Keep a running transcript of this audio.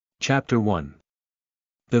Chapter 1.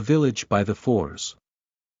 The Village by the Fours.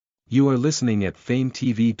 You are listening at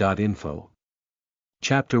famvetv.info.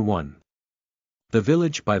 Chapter 1. The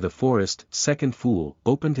village by the forest. Second fool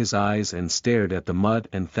opened his eyes and stared at the mud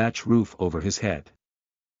and thatch roof over his head.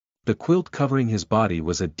 The quilt covering his body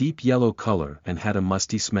was a deep yellow color and had a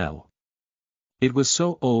musty smell. It was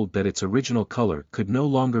so old that its original color could no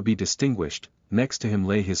longer be distinguished. Next to him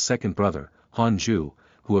lay his second brother, Wang Yu,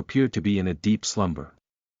 who appeared to be in a deep slumber.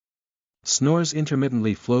 Snores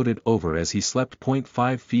intermittently floated over as he slept.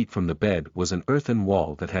 5 feet from the bed was an earthen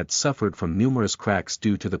wall that had suffered from numerous cracks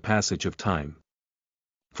due to the passage of time.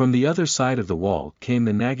 From the other side of the wall came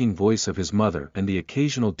the nagging voice of his mother and the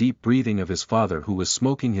occasional deep breathing of his father, who was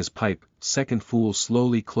smoking his pipe. Second fool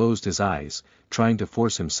slowly closed his eyes, trying to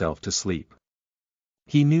force himself to sleep.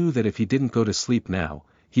 He knew that if he didn't go to sleep now,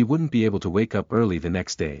 he wouldn't be able to wake up early the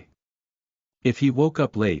next day. If he woke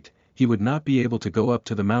up late, he would not be able to go up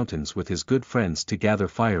to the mountains with his good friends to gather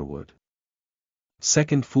firewood.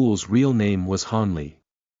 Second fool's real name was Hanli.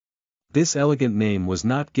 This elegant name was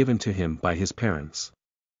not given to him by his parents.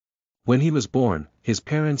 When he was born, his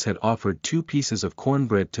parents had offered 2 pieces of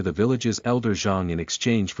cornbread to the village's elder Zhang in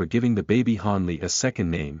exchange for giving the baby Hanli a second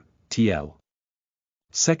name, TL.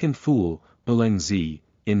 Second fool, Belengzi,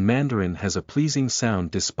 in Mandarin has a pleasing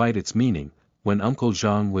sound despite its meaning. When Uncle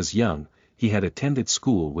Zhang was young, he had attended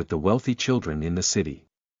school with the wealthy children in the city.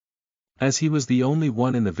 As he was the only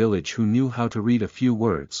one in the village who knew how to read a few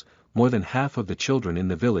words, more than half of the children in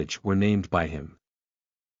the village were named by him.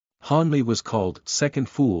 Hanli was called Second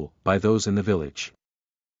Fool by those in the village.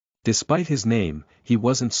 Despite his name, he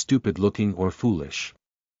wasn't stupid-looking or foolish.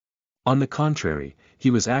 On the contrary, he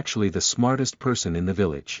was actually the smartest person in the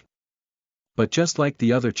village. But just like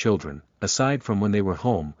the other children, aside from when they were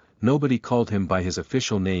home, nobody called him by his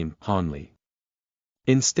official name, Hanli.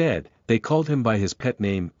 Instead, they called him by his pet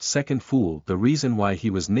name, Second Fool. The reason why he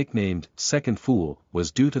was nicknamed Second Fool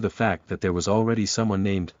was due to the fact that there was already someone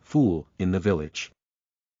named Fool in the village.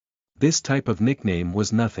 This type of nickname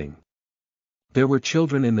was nothing. There were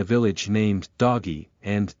children in the village named Doggy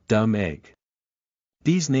and Dumb Egg.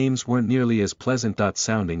 These names weren't nearly as pleasant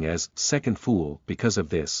sounding as Second Fool. Because of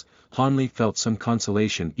this, Hanli felt some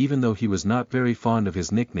consolation even though he was not very fond of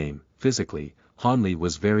his nickname. Physically, Hanli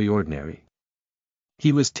was very ordinary.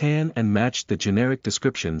 He was tan and matched the generic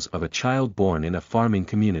descriptions of a child born in a farming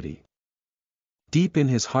community. Deep in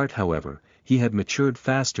his heart, however, he had matured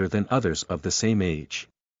faster than others of the same age.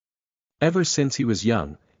 Ever since he was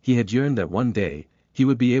young, he had yearned that one day, he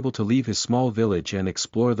would be able to leave his small village and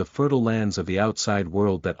explore the fertile lands of the outside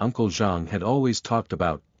world that Uncle Zhang had always talked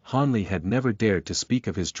about. Hanli had never dared to speak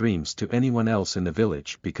of his dreams to anyone else in the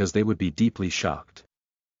village because they would be deeply shocked.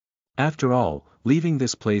 After all, leaving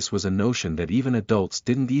this place was a notion that even adults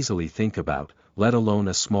didn't easily think about, let alone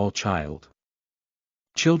a small child.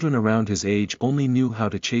 Children around his age only knew how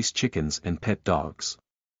to chase chickens and pet dogs.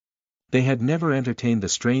 They had never entertained the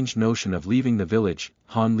strange notion of leaving the village.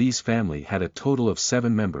 Hanli's family had a total of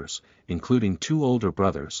 7 members, including 2 older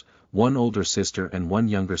brothers, 1 older sister and 1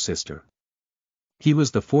 younger sister. He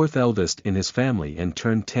was the 4th eldest in his family and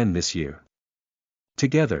turned 10 this year.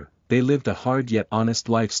 Together, they lived a hard yet honest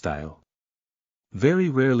lifestyle. Very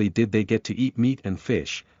rarely did they get to eat meat and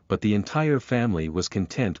fish, but the entire family was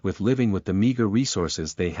content with living with the meager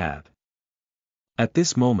resources they had. At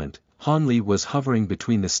this moment, Hanli was hovering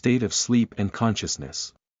between the state of sleep and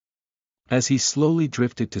consciousness. As he slowly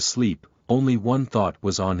drifted to sleep, only one thought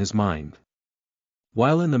was on his mind.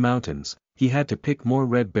 While in the mountains, he had to pick more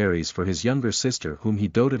red berries for his younger sister whom he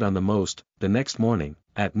doted on the most. The next morning,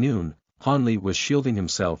 at noon, Hanli was shielding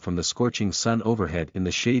himself from the scorching sun overhead in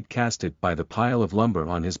the shade casted by the pile of lumber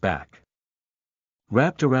on his back.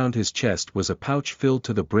 Wrapped around his chest was a pouch filled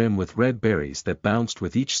to the brim with red berries that bounced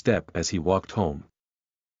with each step as he walked home.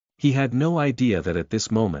 He had no idea that at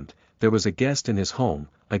this moment, there was a guest in his home,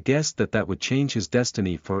 a guest that would change his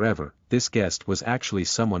destiny forever. This guest was actually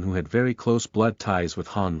someone who had very close blood ties with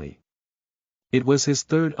Hanli. It was his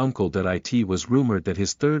 3rd uncle. It was rumored that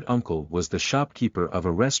his 3rd uncle was the shopkeeper of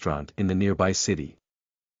a restaurant in the nearby city.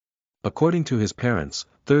 According to his parents,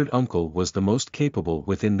 3rd uncle was the most capable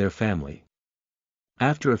within their family.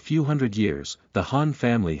 After a few hundred years, the Han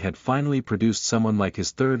family had finally produced someone like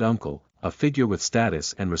his 3rd uncle, a figure with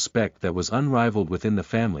status and respect that was unrivaled within the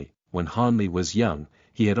family. When Hanli was young,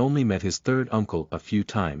 he had only met his 3rd uncle a few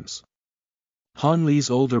times. Hanli's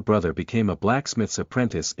older brother became a blacksmith's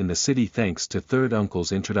apprentice in the city thanks to 3rd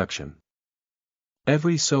uncle's introduction.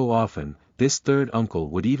 Every so often, this 3rd uncle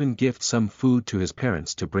would even gift some food to his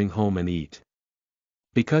parents to bring home and eat.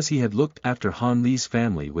 Because he had looked after Hanli's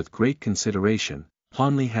family with great consideration,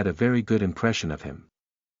 Hanli had a very good impression of him.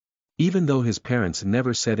 Even though his parents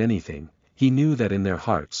never said anything, he knew that in their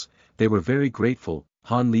hearts, they were very grateful.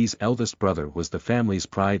 Han Li's eldest brother was the family's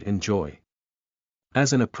pride and joy.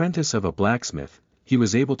 As an apprentice of a blacksmith, he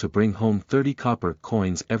was able to bring home 30 copper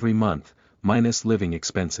coins every month, minus living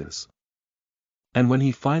expenses. And when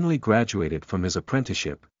he finally graduated from his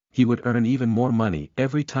apprenticeship, he would earn even more money.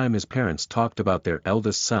 Every time his parents talked about their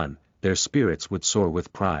eldest son, their spirits would soar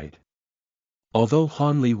with pride. Although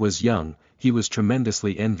Han Li was young, he was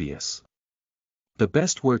tremendously envious. The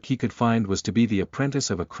best work he could find was to be the apprentice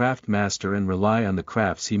of a craft master and rely on the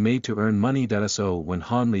crafts he made to earn money. So when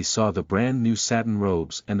Han Li saw the brand new satin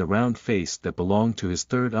robes and the round face that belonged to his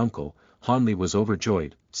third uncle, Han Li was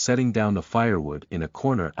overjoyed. Setting down the firewood in a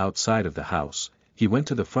corner outside of the house, he went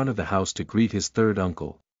to the front of the house to greet his third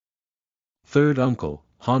uncle. "Third uncle,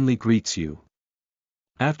 Han Li greets you."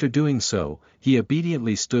 After doing so, he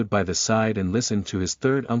obediently stood by the side and listened to his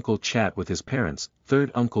third uncle chat with his parents.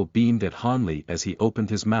 Third uncle beamed at Han Li as he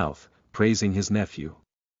opened his mouth, praising his nephew.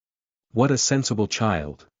 "What a sensible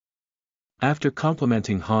child." After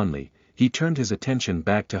complimenting Han Li, he turned his attention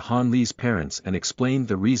back to Han Li's parents and explained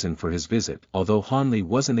the reason for his visit. Although Han Li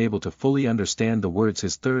wasn't able to fully understand the words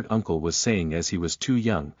his third uncle was saying as he was too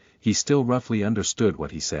young, he still roughly understood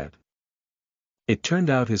what he said. It turned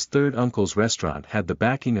out his third uncle's restaurant had the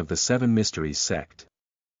backing of the Seven Mysteries sect.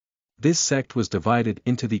 This sect was divided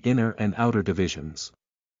into the inner and outer divisions.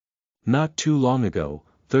 Not too long ago,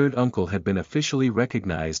 third uncle had been officially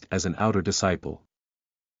recognized as an outer disciple.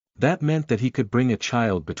 That meant that he could bring a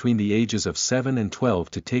child between the ages of 7 and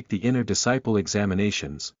 12 to take the inner disciple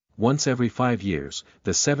examinations. Once every 5 years,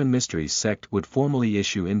 the Seven Mysteries sect would formally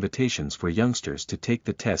issue invitations for youngsters to take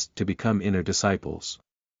the test to become inner disciples.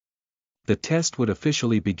 The test would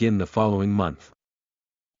officially begin the following month.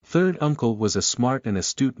 Third uncle was a smart and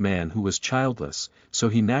astute man who was childless, so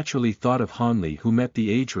he naturally thought of Han Li, who met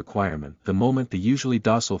the age requirement. The moment the usually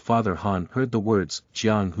docile father Han heard the words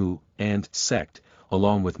Jianghu and sect,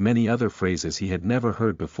 along with many other phrases he had never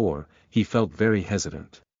heard before, he felt very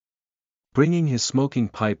hesitant. Bringing his smoking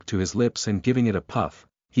pipe to his lips and giving it a puff,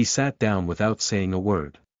 he sat down without saying a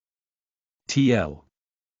word. TL.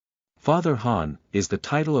 Father Han is the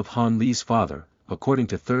title of Han Li's father. According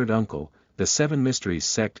to third uncle, the Seven Mysteries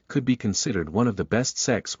sect could be considered one of the best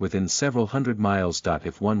sects within several hundred miles.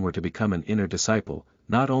 If one were to become an inner disciple,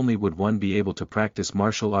 not only would one be able to practice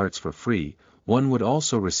martial arts for free, one would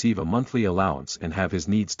also receive a monthly allowance and have his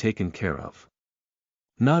needs taken care of.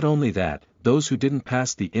 Not only that, those who didn't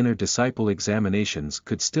pass the inner disciple examinations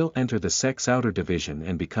could still enter the sect's outer division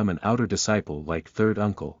and become an outer disciple like third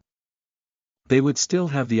uncle. They would still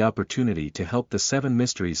have the opportunity to help the Seven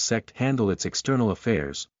Mysteries sect handle its external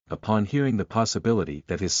affairs. Upon hearing the possibility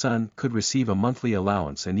that his son could receive a monthly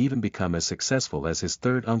allowance and even become as successful as his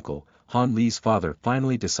third uncle, Han Li's father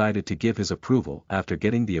finally decided to give his approval. After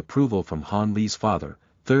getting the approval from Han Li's father,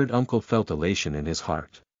 third uncle felt elation in his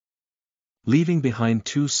heart. Leaving behind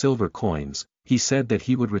 2 silver coins, he said that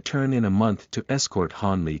he would return in a month to escort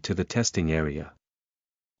Han Li to the testing area.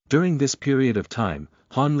 During this period of time,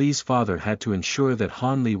 Han Li's father had to ensure that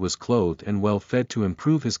Han Li was clothed and well fed to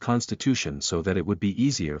improve his constitution so that it would be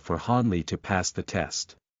easier for Han Li to pass the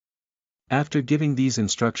test. After giving these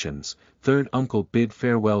instructions, third uncle bid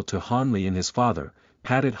farewell to Han Li and his father,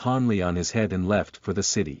 patted Han Li on his head and left for the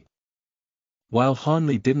city. While Han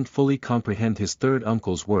Li didn't fully comprehend his third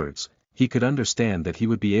uncle's words, he could understand that he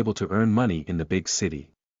would be able to earn money in the big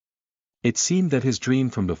city. It seemed that his dream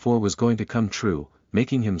from before was going to come true,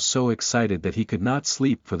 making him so excited that he could not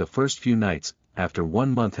sleep for the first few nights. After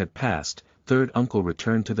 1 month had passed, third uncle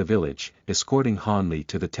returned to the village, escorting Han Li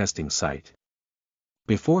to the testing site.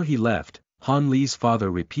 Before he left, Han Li's father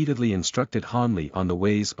repeatedly instructed Han Li on the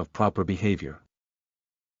ways of proper behavior.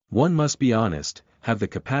 One must be honest, have the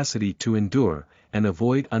capacity to endure, and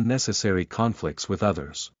avoid unnecessary conflicts with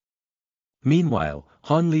others. Meanwhile,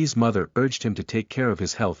 Han Li's mother urged him to take care of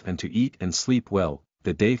his health and to eat and sleep well.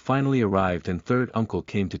 The day finally arrived and third uncle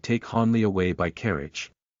came to take Han Li away by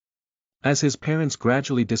carriage. As his parents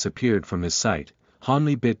gradually disappeared from his sight, Han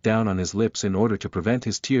Li bit down on his lips in order to prevent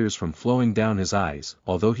his tears from flowing down his eyes.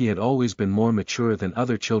 Although he had always been more mature than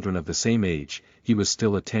other children of the same age, he was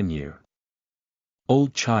still a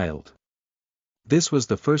 10-year-old child. This was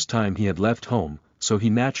the first time he had left home, so he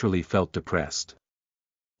naturally felt depressed.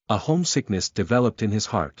 A homesickness developed in his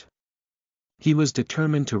heart. He was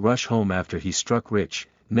determined to rush home after he struck rich,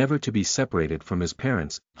 never to be separated from his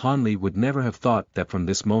parents. Han Li would never have thought that from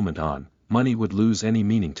this moment on, money would lose any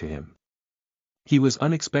meaning to him. He was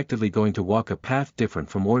unexpectedly going to walk a path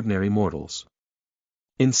different from ordinary mortals.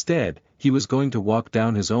 Instead, he was going to walk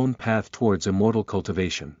down his own path towards immortal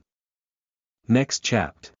cultivation. Next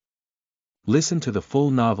chapter. Listen to the full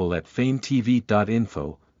novel at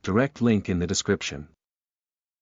famvetv.info, direct link in the description.